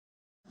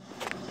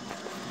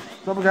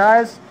What's up,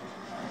 guys?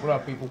 What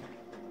up, people?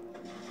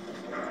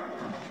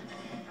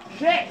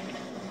 Shit!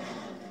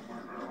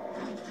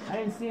 I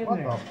didn't see him What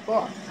there. the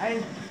fuck?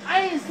 I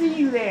didn't see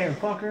you there,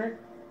 fucker.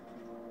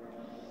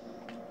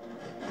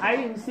 I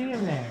didn't see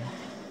him there.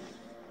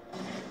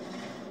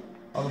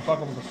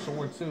 Motherfucker with a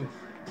sword too.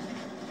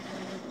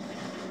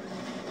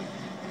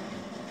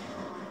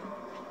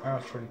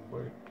 That was pretty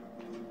quick.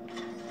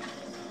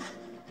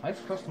 Nice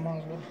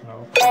customizable?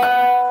 No.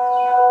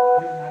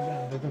 You're not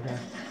gun, but it's okay.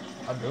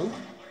 I do?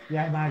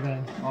 Yeah, my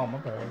gun. Oh, my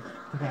bad.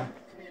 Okay.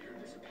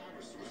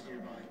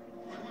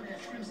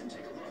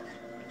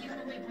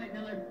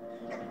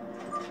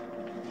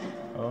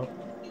 Oh.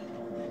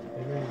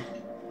 It is.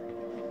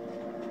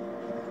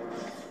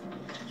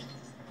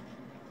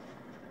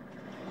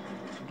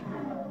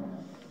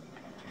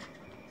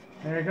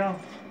 There we go.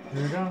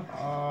 There we go.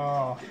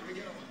 Oh.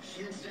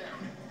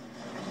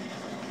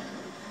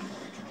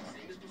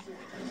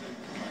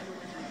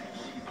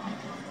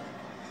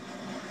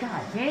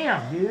 God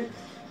damn, dude.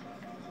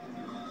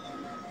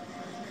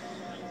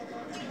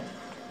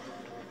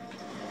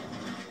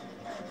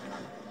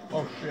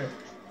 Oh, shit.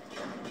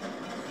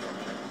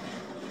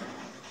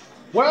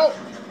 Well,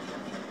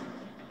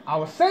 I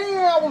was saying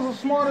that was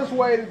the smartest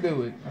way to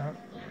do it.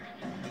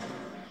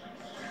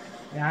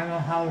 Yeah, I don't know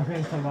how we're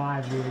gonna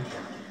survive, dude.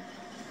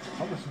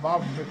 I was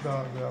surviving with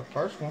the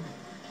first one.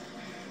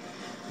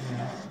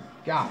 Yeah.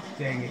 God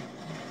dang it.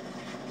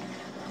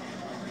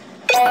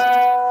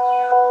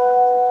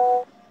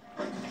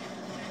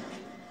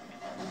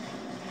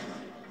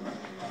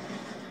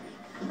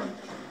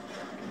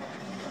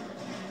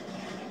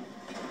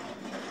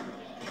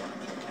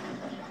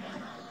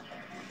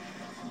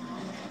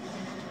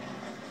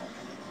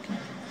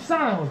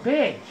 Son of a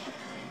bitch!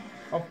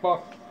 Oh,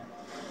 fuck.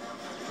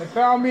 They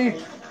found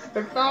me.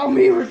 They found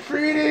me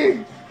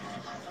retreating.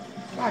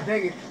 God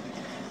dang it.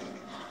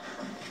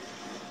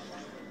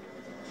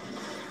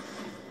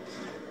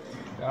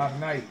 God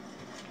night.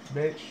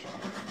 Bitch.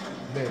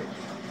 Bitch.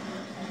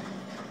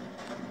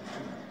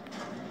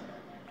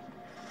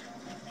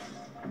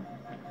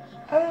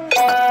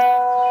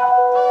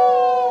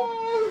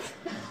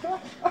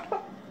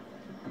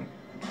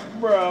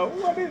 Bro,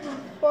 what is the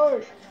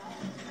fuck?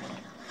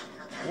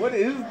 What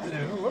is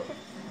this? What the?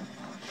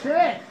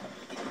 Shit!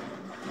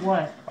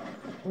 What?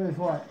 What is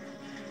what?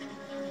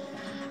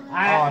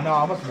 Oh no,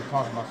 I must have been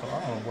talking about something. I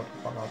don't know what the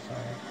fuck I was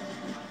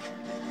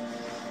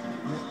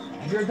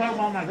saying. If you're talking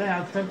about my gun, I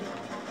was supposed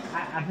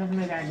to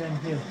make that gun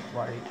too.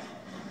 Right.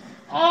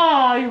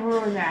 Oh, you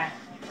ruined that.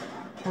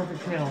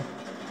 Perfect kill.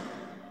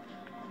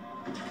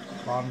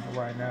 Bottom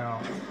right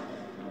now.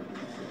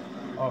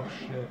 Oh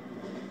shit.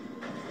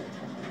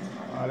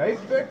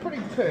 They're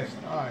pretty pissed.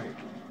 Alright.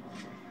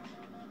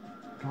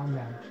 Calm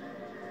down.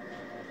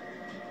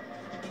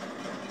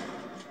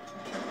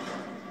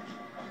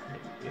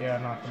 Yeah, I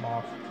knocked them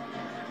off.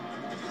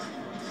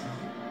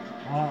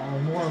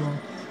 More of them.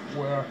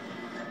 Where?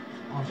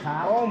 On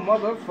top. Oh,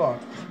 motherfucker.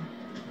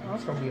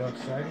 That's gonna be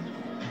exciting.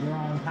 They're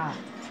on top.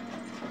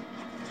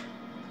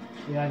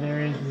 Yeah,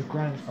 there is the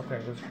grunts. Okay,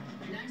 there's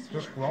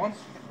just grunts?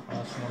 Oh,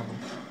 that's one of them.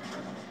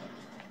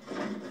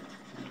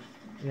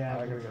 Yeah,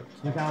 I gotta go.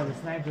 look out the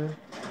sniper.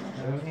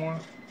 There's one.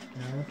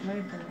 There's the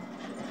sniper.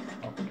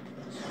 Oh,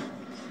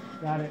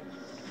 Got it.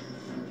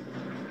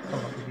 come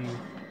up with you.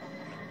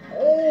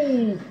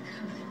 Oh!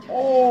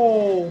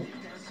 Oh!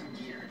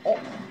 Oh!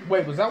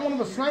 Wait, was that one of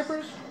the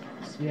snipers?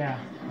 Yeah.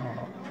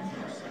 Oh,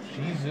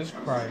 Jesus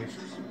Christ.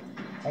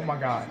 Oh my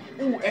God.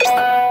 Ooh, Jesus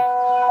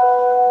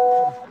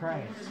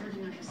Christ.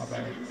 my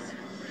bad.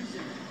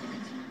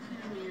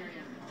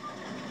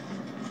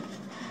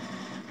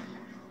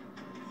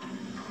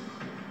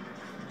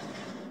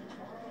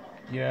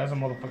 Yeah, that's a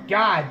motherfucker.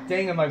 God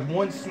dang it, like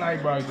one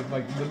sniper I could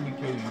like literally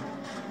kill you.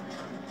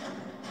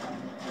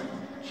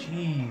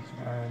 Jeez,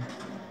 man.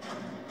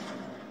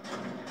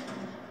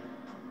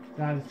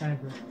 Got a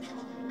sniper.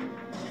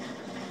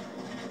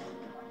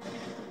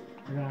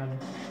 I got him.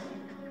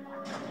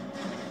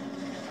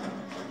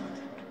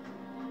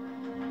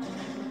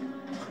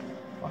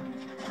 Fuck.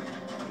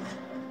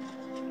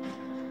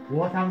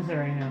 What time is it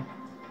right now?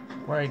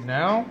 Right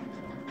now,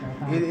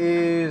 it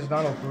is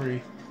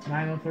 9:03.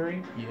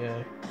 9:03?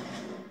 Yeah.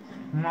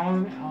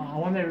 I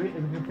wonder if we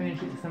can finish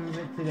some of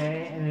it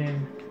today, and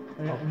then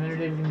another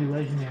day we can do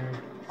legendary.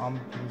 I'm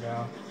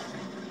down.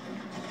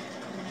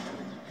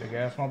 Big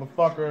ass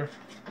motherfucker.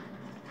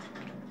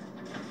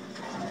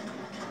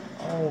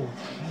 Oh,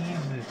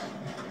 Jesus.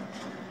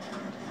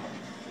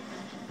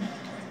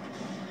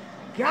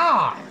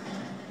 God.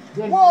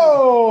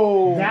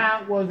 Whoa.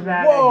 That was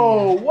bad.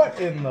 Whoa. Idea. What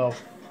in the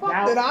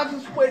fuck did I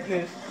just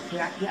witness?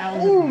 That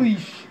was Holy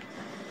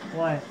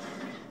What?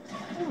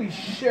 Holy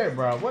shit,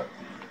 bro. What?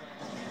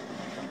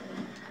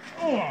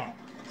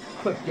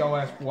 Click your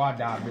ass before I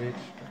die, bitch.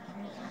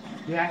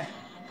 Yeah.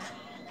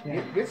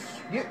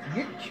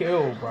 Get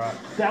killed, bro.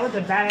 That was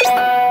a bad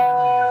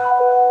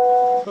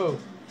Who?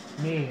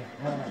 Me.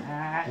 Well,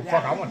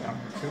 fuck, I went down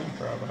too,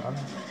 bro, but I'm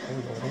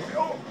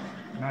oh,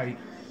 night.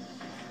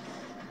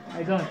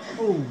 I don't.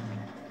 Ooh.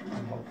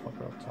 That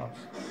motherfucker up top.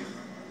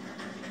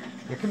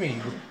 Yeah, come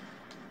here.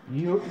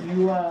 You,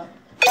 I'm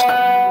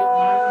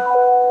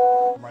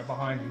right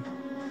behind you.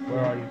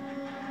 Where are you?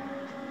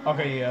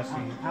 Okay, yeah, I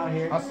see you. Out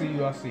here. I see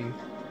you, I see you.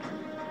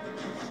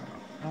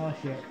 Oh,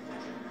 shit.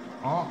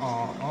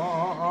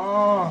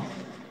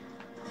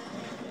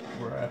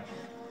 Bruh.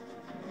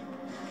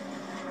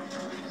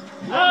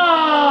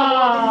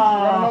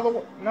 Oh! Another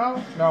one?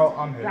 No? No,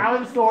 I'm hit. That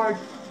was a sword.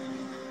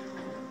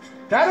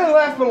 That didn't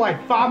last for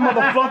like 5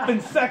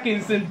 motherfucking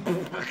seconds and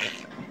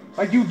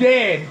like you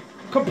dead.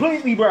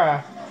 Completely,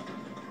 bruh.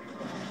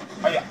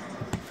 Oh yeah.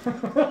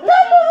 That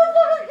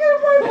motherfucker came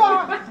right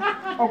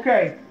by.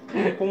 Okay.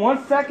 For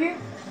 1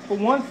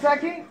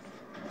 second,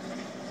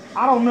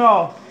 I don't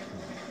know.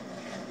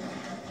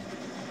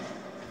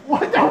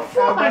 What the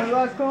fuck?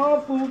 Let's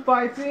kung fu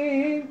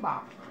fighting.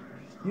 Bop.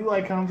 You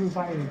like kung fu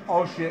fighting?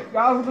 Oh shit.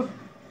 Guys,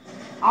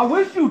 I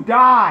wish you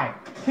died.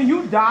 Can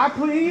you die,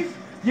 please?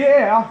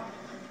 Yeah.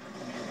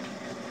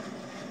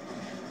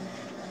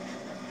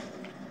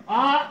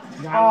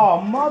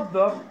 Oh,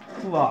 mother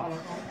fluff.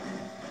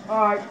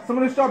 Alright,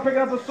 somebody start picking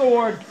up a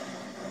sword.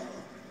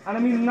 I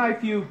didn't mean to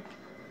knife you.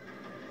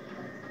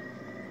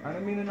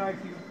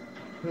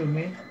 Who,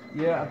 me?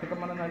 Yeah, I think I'm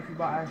gonna knife you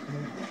by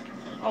accident.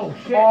 Oh,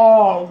 shit.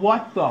 Oh,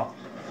 what the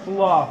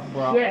fluff,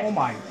 bro. Shit. Oh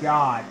my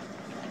god.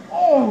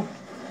 Oh.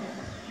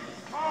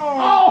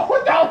 Oh,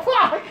 what the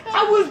fuck?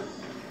 I was...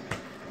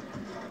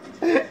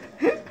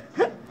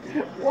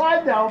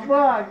 What the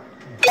fuck?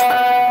 No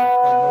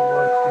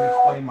words can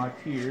explain my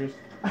tears.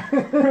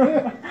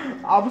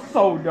 I'm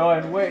so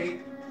done.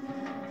 Wait,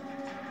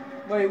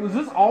 was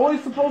this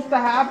always supposed to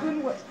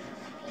happen? What?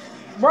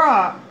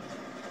 Bruh,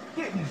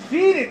 getting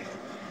cheated.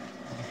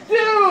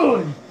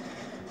 Dude!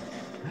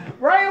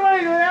 Right when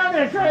he go down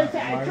there, try to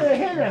hit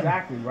him.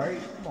 Exactly, right?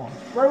 Come on.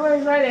 Right when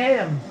he's trying to hit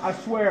him. I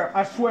swear,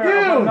 Dude!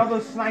 I'm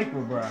another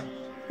sniper, bruh.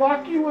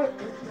 Fuck you with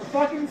the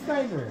fucking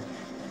sniper.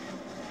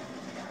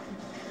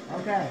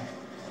 Okay.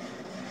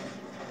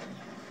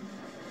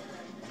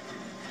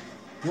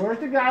 Where's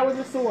the guy with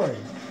the sword?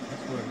 I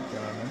swear to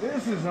God, man.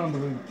 This is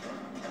unbelievable.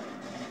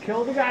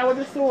 Kill the guy with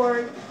the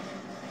sword.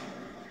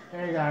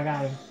 There you go, I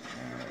got him.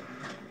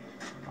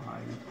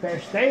 Behind you.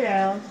 Better stay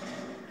down.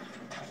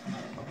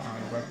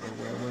 Behind you, right there.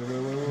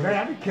 Wait. Better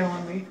not be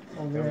killing me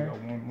over There there. we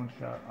go, one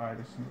shot. Alright,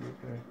 this is good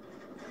there.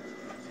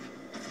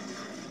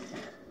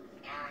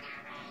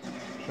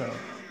 Shut up.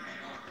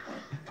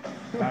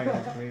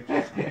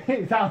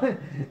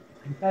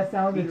 That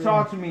sounded He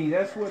talked to me,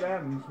 that's what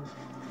happens.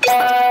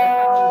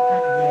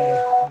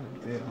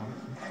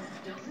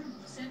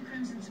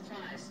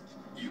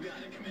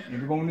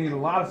 You're gonna need a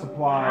lot of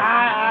supplies.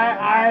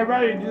 I'd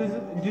rather do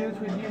this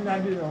with you,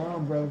 not do it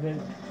alone, bro. Cause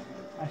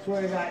I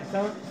swear to God,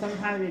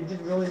 sometimes it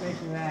just really makes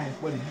me mad.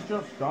 Wait, did you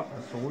just drop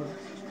that sword?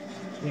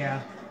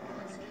 Yeah.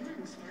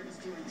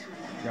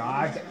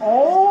 God.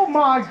 Oh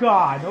my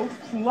God! No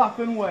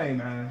fluffing way,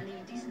 man.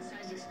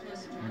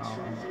 No,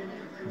 I'm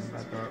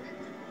back up.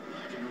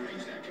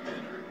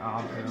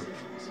 I'm hit.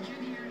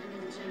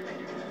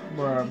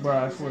 Bruh,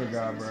 I swear to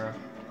God, bruh.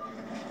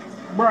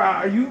 Bruh,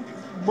 are you...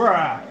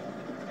 Bruh,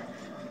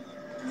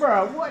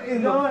 what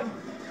in the...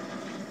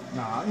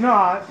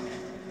 Nah.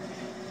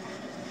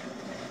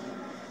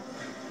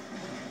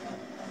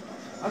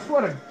 I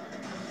swear to...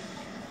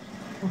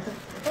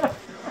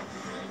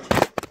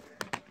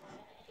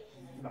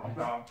 No.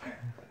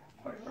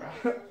 Wait,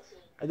 bruh.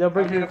 I don't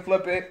break I'm gonna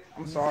flip it.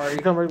 I'm sorry.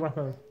 Don't break my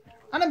phone.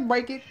 I didn't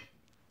break it.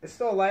 It's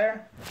still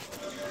there. The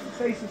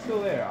face is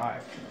still there.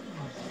 Alright.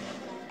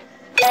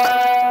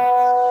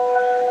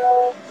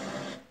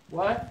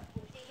 What?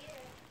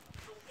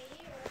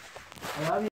 I love you.